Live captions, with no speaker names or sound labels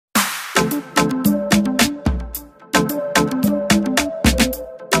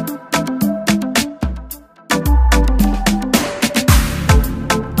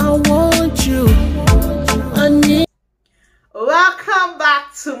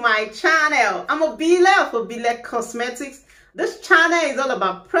my channel. I'm Obile of Obile Cosmetics. This channel is all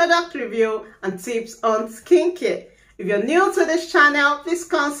about product review and tips on skincare. If you're new to this channel, please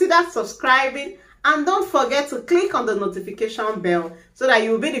consider subscribing and don't forget to click on the notification bell so that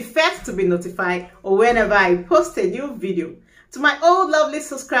you'll be the first to be notified or whenever I post a new video. To my old lovely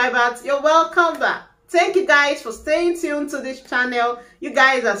subscribers, you're welcome back. Thank you guys for staying tuned to this channel. You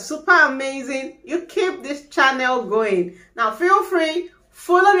guys are super amazing. You keep this channel going. Now feel free,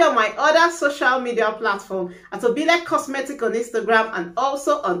 follow me on my other social media platform at Obile Cosmetics on Instagram and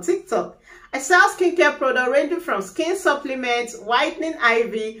also on TikTok. I sell skincare products ranging from skin supplements, whitening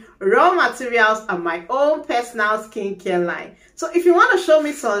IV, raw materials, and my own personal skincare line. So if you want to show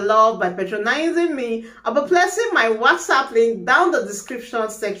me some love by patronizing me, I'll be placing my WhatsApp link down the description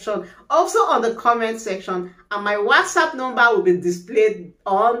section, also on the comment section, and my WhatsApp number will be displayed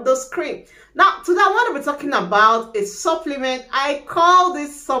on the screen. Now, today I want to be talking about a supplement. I call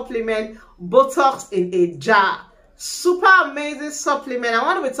this supplement Botox in a Jar. Super amazing supplement. I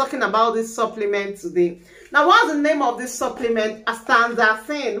want to be talking about this supplement today. Now, what's the name of this supplement?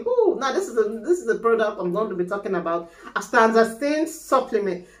 Astaxanthin. Now this is the product I'm going to be talking about. Astaxanthin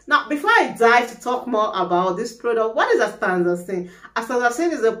supplement. Now, before I dive to talk more about this product, what is Astaxanthin?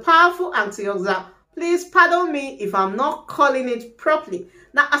 Astaxanthin is a powerful antioxidant. Please pardon me if I'm not calling it properly.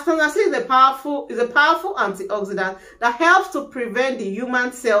 Now, astaxanthin is a powerful antioxidant that helps to prevent the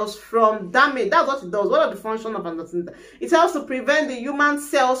human cells from damage. That's what it does. What are the functions of astaxanthin? It helps to prevent the human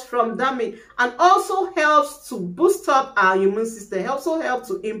cells from damage and also helps to boost up our immune system. It also helps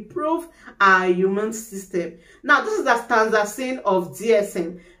to improve our immune system. Now, this is the astaxanthin of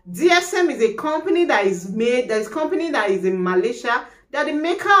DSM. DSM is a company that is in Malaysia. They are the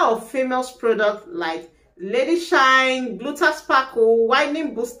maker of famous products like Lady Shine, Gluta-Sparkle,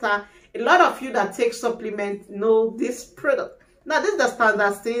 Whitening Booster. A lot of you that take supplements know this product. Now, this is the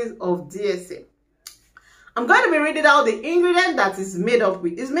Astaxanthin of DSM. I'm going to be reading out the ingredient that is made up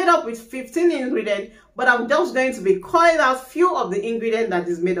with. It's made up with 15 ingredients, but I'm just going to be calling out few of the ingredients that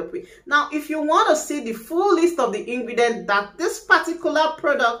is made up with. Now, if you want to see the full list of the ingredients that this particular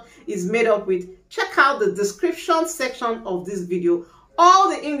product is made up with, check out the description section of this video. All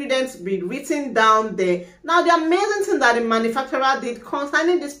the ingredients be written down there. Now, the amazing thing that the manufacturer did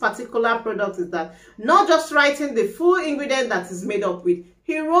concerning this particular product is that not just writing the full ingredient that is made up with,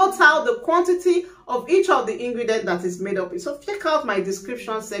 he wrote out the quantity of each of the ingredients that is made up with. So check out my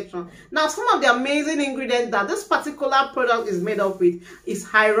description section. Now, some of the amazing ingredients that this particular product is made up with is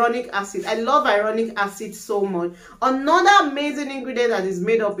hyaluronic acid. I love hyaluronic acid so much. Another amazing ingredient that is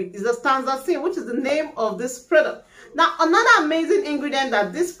made up with is Astaxanthin, which is the name of this product. Now, another amazing ingredient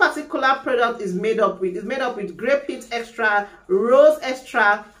that this particular product is made up with grape heat extract, rose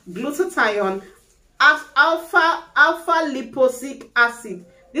extract, glutathione, alpha lipoic acid.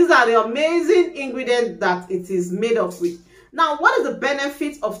 These are the amazing ingredients that it is made up with. Now, what is the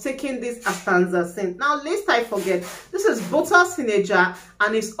benefit of taking this Astaxanthin? Now, lest I forget, this is Botox in a jar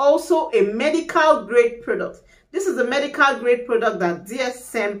and it's also a medical grade product. This is a medical grade product that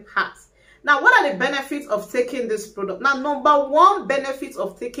DSM has. Now, what are the benefits of taking this product? Now, number one benefit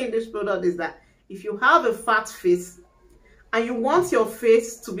of taking this product is that if you have a fat face and you want your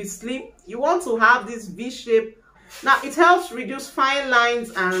face to be slim, you want to have this V shape. Now, it helps reduce fine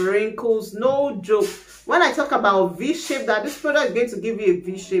lines and wrinkles. No joke. When I talk about V shape, that this product is going to give you a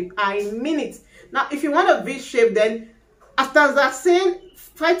V shape, I mean it. Now, if you want a V shape, then Astaxanthin,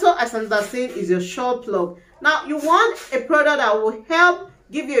 Phyto Astaxanthin is your sure plug. Now, you want a product that will help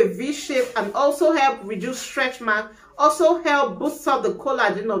give you a V shape and also help reduce stretch marks, also help boost up the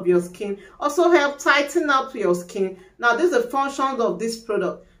collagen of your skin, also help tighten up your skin. Now, these are the functions of this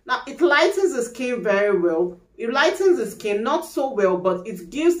product. Now, it lightens the skin very well. It lightens the skin not so well, but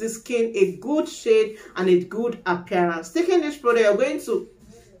it gives the skin a good shade and a good appearance. Taking this product, you're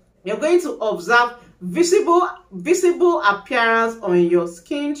going to observe visible appearance on your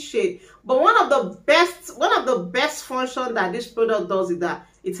skin shade. But one of the best functions that this product does is that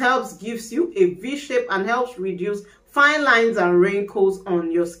it gives you a V shape and helps reduce fine lines and wrinkles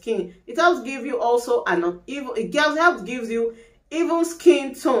on your skin. It helps give you also gives you even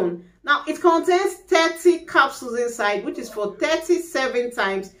skin tone. Now, it contains 30 capsules inside, which is for 37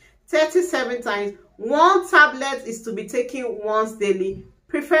 times. 37 times. One tablet is to be taken once daily,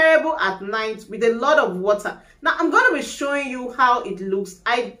 preferable at night with a lot of water. Now, I'm going to be showing you how it looks.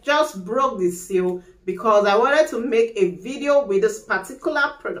 I just broke the seal because I wanted to make a video with this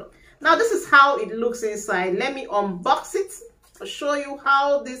particular product. Now, this is how it looks inside. Let me unbox it to show you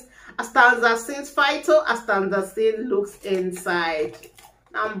how this Astaxanthin, Phyto Astaxanthin looks inside.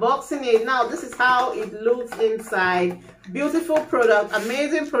 I'm unboxing it now. This is how it looks inside. Beautiful product,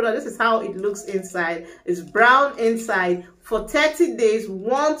 amazing product. This is how it looks inside. It's brown inside. For 30 days,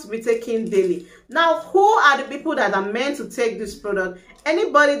 want to be taken daily. Now, who are the people that are meant to take this product?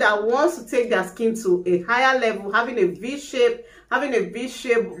 Anybody that wants to take their skin to a higher level, having a V shape,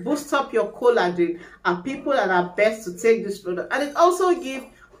 boost up your collagen, are people that are best to take this product. And it also gives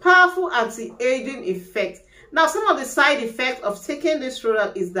powerful anti-aging effect. Now, some of the side effects of taking this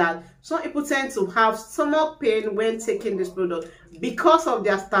product is that some people tend to have stomach pain when taking this product because of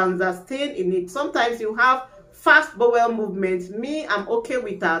their Astaxanthin in it. Sometimes you have fast bowel movement. Me, I'm okay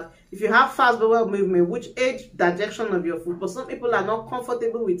with that. If you have fast bowel movement, which aids digestion of your food, but some people are not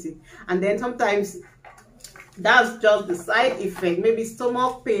comfortable with it. And then sometimes that's just the side effect, maybe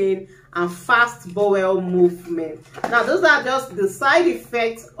stomach pain and fast bowel movement. Now, those are just the side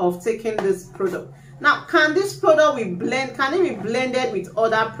effects of taking this product. Now, can this product be blended? Can it be blended with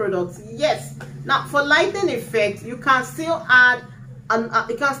other products? Yes. Now, for lightening effect, you can still add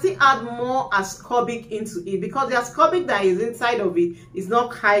more ascorbic into it, because the ascorbic that is inside of it is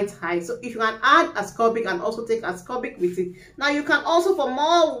not quite high. So if you can add ascorbic and also take ascorbic with it. Now, you can also, for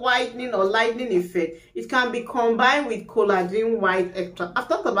more whitening or lightening effect, it can be combined with collagen white extract. I've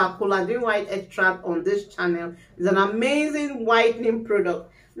talked about collagen white extract on this channel. It's an amazing whitening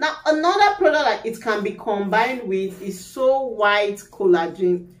product. Now, another product that it can be combined with is So White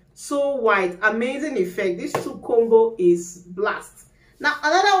Collagen. So White, amazing effect. This two combo is blast. Now,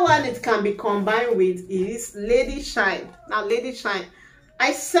 another one it can be combined with is Lady Shine. Now, Lady Shine,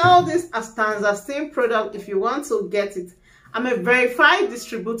 I sell this Astaxanthin product if you want to get it. I'm a verified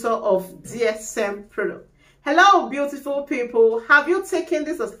distributor of DSM product. Hello, beautiful people. Have you taken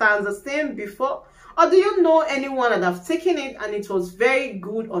this Astaxanthin before? Or do you know anyone that have taken it and it was very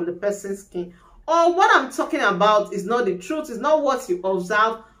good on the person's skin? Or what I'm talking about is not the truth, it's not what you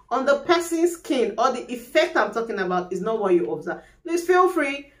observe on the person's skin, or the effect I'm talking about is not what you observe. Please feel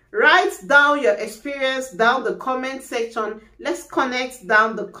free, write down your experience down the comment section. Let's connect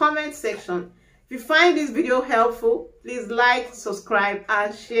down the comment section. If you find this video helpful, please like, subscribe,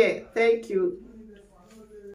 and share. Thank you.